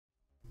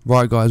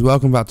Right guys,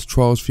 welcome back to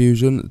Trials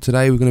Fusion.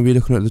 Today we're going to be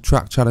looking at the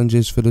track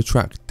challenges for the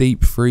track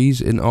Deep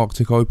Freeze in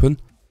Arctic Open.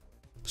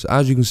 So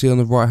as you can see on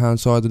the right hand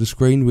side of the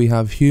screen, we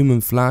have Human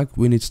Flag.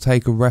 We need to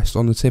take a rest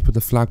on the tip of the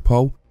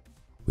flagpole.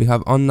 We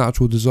have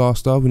Unnatural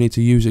Disaster. We need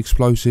to use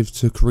explosives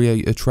to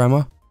create a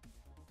tremor.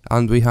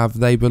 And we have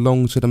They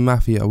Belong to the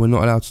Mafia. We're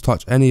not allowed to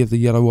touch any of the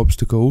yellow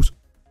obstacles.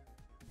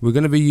 We're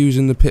going to be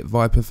using the Pit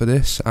Viper for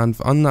this, and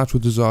for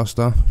Unnatural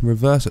Disaster,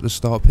 reverse at the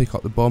start, pick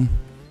up the bomb,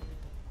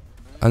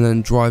 and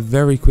then drive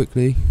very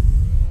quickly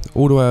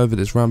all the way over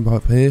this ramp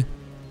up here,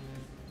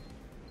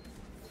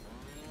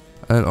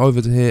 and then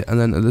over to here, and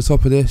then at the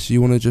top of this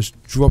you want to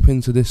just drop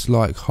into this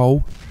like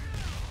hole,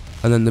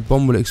 and then the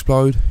bomb will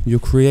explode. You'll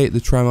create the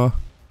tremor,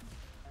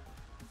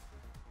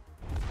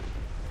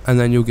 and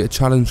then you'll get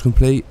challenge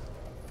complete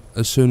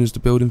as soon as the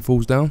building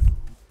falls down.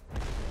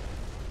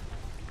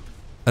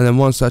 And then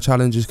once that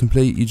challenge is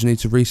complete, you just need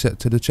to reset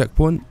to the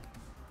checkpoint.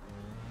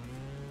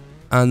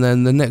 And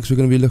then the next we're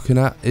going to be looking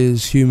at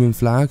is Human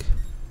Flag.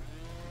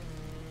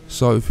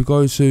 So if we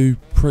go to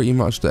pretty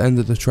much the end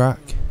of the track,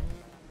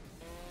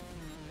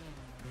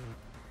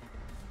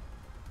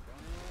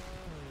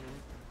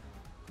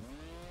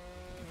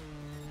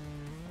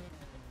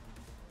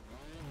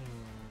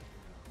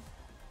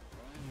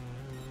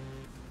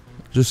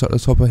 just at the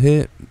top of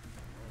here,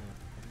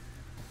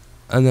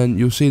 and then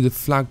you'll see the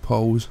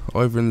flagpoles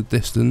over in the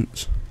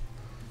distance.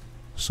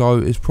 So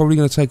it's probably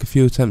going to take a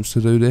few attempts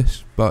to do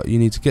this, but you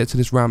need to get to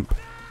this ramp,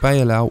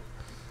 bail out,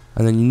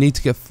 and then you need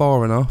to get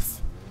far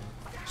enough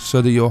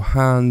so that your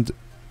hand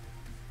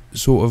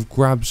sort of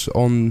grabs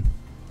on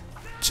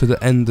to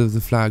the end of the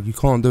flag. You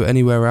can't do it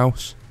anywhere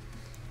else,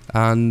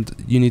 and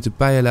you need to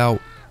bail out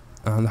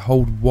and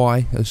hold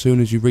Y as soon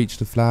as you reach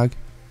the flag,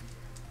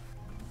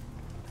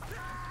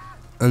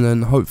 and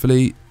then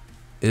hopefully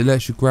it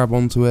lets you grab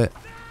onto it,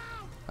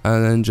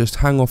 and then just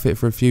hang off it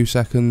for a few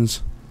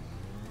seconds,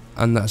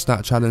 and that's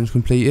that challenge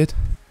completed.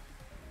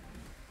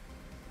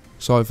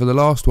 So for the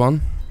last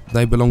one,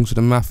 They Belong to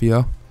the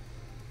Mafia,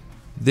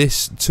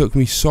 this took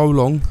me so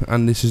long,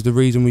 and this is the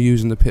reason we're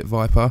using the Pit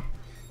Viper.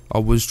 I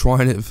was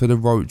trying it for the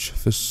Roach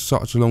for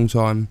such a long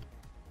time,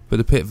 but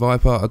the Pit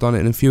Viper, I've done it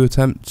in a few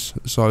attempts.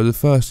 So the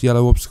first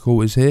yellow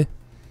obstacle is here,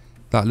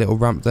 that little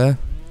ramp there,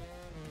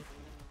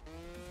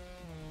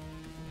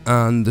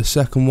 and the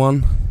second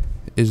one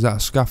is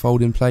that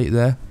scaffolding plate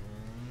there.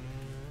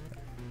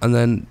 And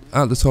then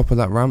at the top of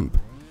that ramp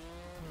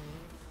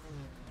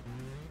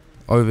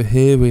over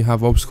here we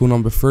have obstacle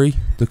number 3,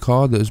 the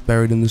car that is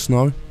buried in the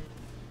snow.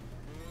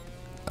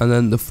 And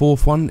then the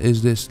fourth one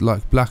is this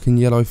like black and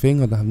yellow thing.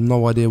 I have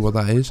no idea what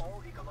that is.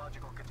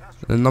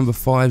 And then number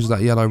 5 is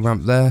that yellow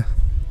ramp there.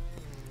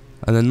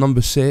 And then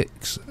number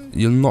 6,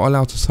 you're not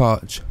allowed to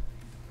touch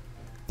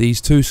these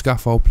 2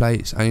 scaffold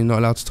plates, and you're not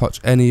allowed to touch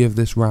any of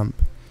this ramp.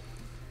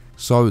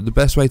 So the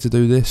best way to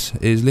do this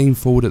is lean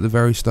forward at the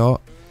very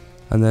start,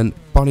 and then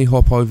bunny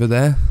hop over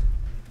there,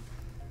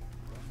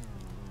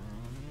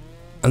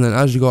 and then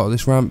as you go up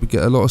this ramp you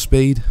get a lot of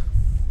speed,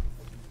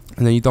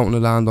 and then you don't want to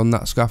land on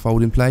that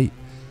scaffolding plate,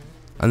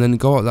 and then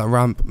go up that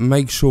ramp.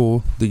 Make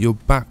sure that your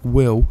back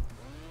wheel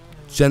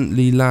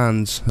gently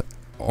lands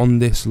on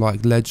this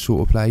like ledge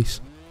sort of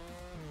place,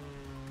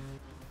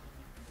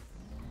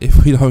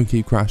 if we don't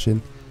keep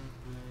crashing.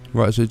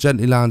 Right, so it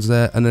gently lands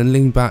there, and then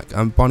lean back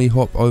and bunny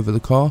hop over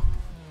the car.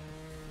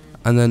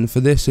 And then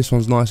for this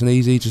one's nice and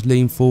easy, just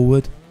lean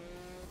forward.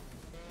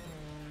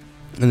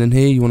 And then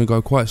here you want to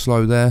go quite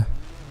slow there,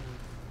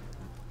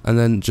 and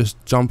then just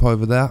jump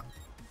over that.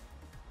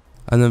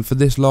 And then for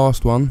this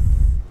last one,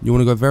 you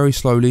want to go very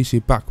slowly so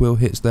your back wheel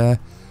hits there,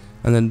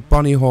 and then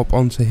bunny hop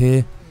onto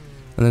here,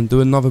 and then do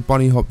another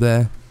bunny hop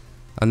there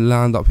and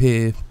land up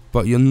here.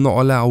 But you're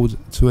not allowed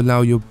to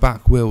allow your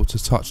back wheel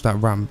to touch that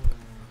ramp.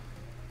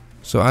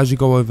 So as you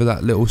go over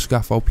that little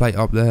scaffold plate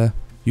up there,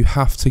 you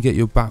have to get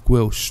your back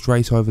wheel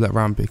straight over that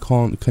ramp. It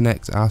can't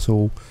connect at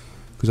all,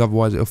 because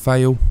otherwise it'll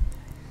fail.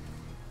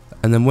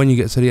 And then when you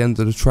get to the end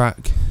of the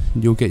track,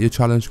 you'll get your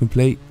challenge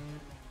complete.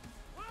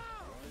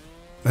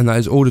 And that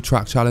is all the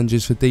track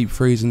challenges for Deep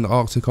Freeze in the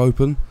Arctic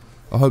Open.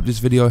 I hope this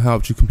video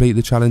helped you complete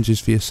the challenges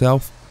for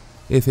yourself.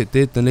 If it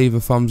did, then leave a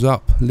thumbs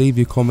up, leave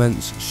your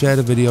comments, share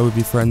the video with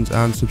your friends,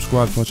 and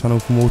subscribe to my channel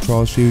for more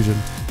Trials Fusion.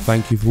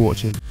 Thank you for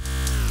watching.